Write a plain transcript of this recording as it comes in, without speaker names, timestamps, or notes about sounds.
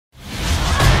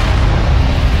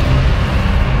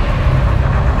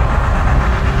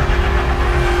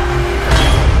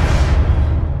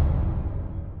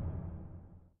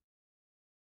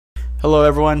Hello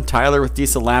everyone, Tyler with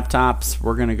Diesel Laptops.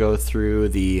 We're going to go through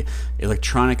the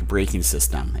electronic braking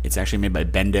system. It's actually made by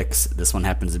Bendix. This one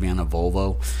happens to be on a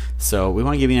Volvo. So we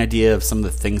want to give you an idea of some of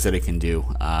the things that it can do.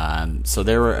 So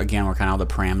there again, we're kind of all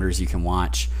the parameters you can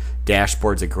watch.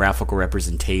 Dashboard's a graphical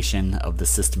representation of the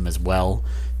system as well,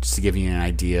 just to give you an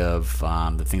idea of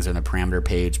the things on the parameter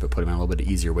page, but put them in a little bit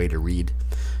easier way to read.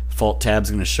 Fault tab is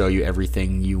going to show you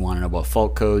everything you want to know about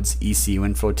fault codes. ECU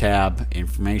info tab,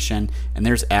 information, and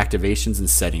there's activations and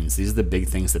settings. These are the big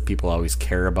things that people always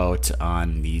care about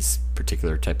on these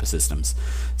particular type of systems.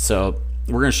 So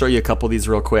we're going to show you a couple of these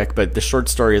real quick, but the short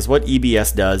story is what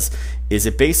EBS does is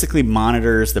it basically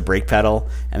monitors the brake pedal,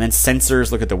 and then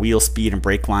sensors look at the wheel speed and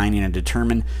brake lining and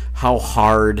determine how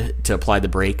hard to apply the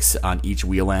brakes on each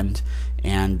wheel end.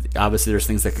 And obviously there's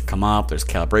things that can come up, there's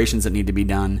calibrations that need to be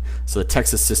done, so the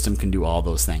TEXA system can do all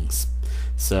those things.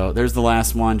 So there's the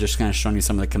last one, just kind of showing you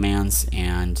some of the commands,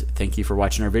 and thank you for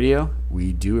watching our video.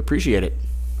 We do appreciate it.